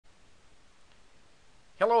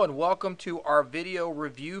Hello and welcome to our video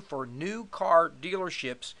review for new car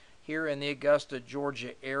dealerships here in the Augusta,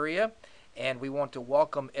 Georgia area. And we want to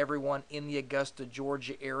welcome everyone in the Augusta,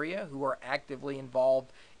 Georgia area who are actively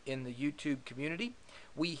involved in the YouTube community.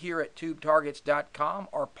 We here at TubeTargets.com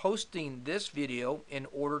are posting this video in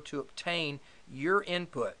order to obtain your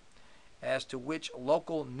input as to which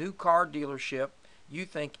local new car dealership you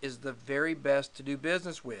think is the very best to do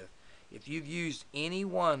business with. If you've used any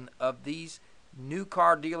one of these new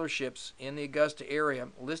car dealerships in the Augusta area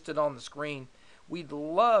listed on the screen, we'd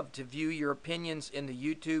love to view your opinions in the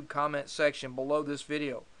YouTube comment section below this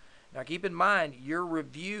video. Now keep in mind, your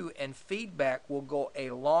review and feedback will go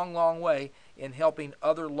a long way in helping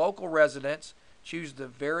other local residents choose the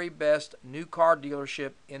very best new car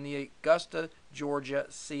dealership in the Augusta, Georgia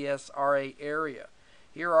CSRA area.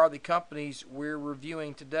 Here are the companies we're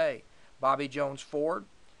reviewing today: Bobby Jones Ford,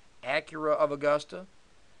 Acura of Augusta,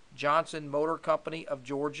 Johnson Motor Company of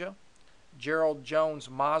Georgia, Gerald Jones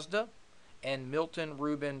Mazda, and Milton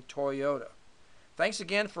Ruben Toyota. Thanks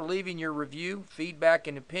again for leaving your review, feedback,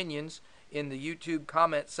 and opinions in the YouTube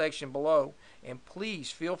comment section below. And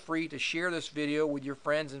please feel free to share this video with your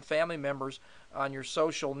friends and family members on your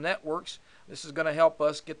social networks. This is going to help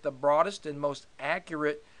us get the broadest and most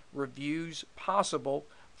accurate reviews possible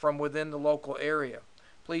from within the local area.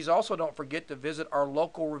 Please also don't forget to visit our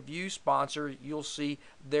local review sponsor. You'll see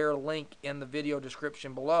their link in the video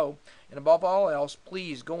description below. And above all else,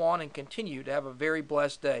 please go on and continue to have a very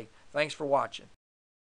blessed day. Thanks for watching.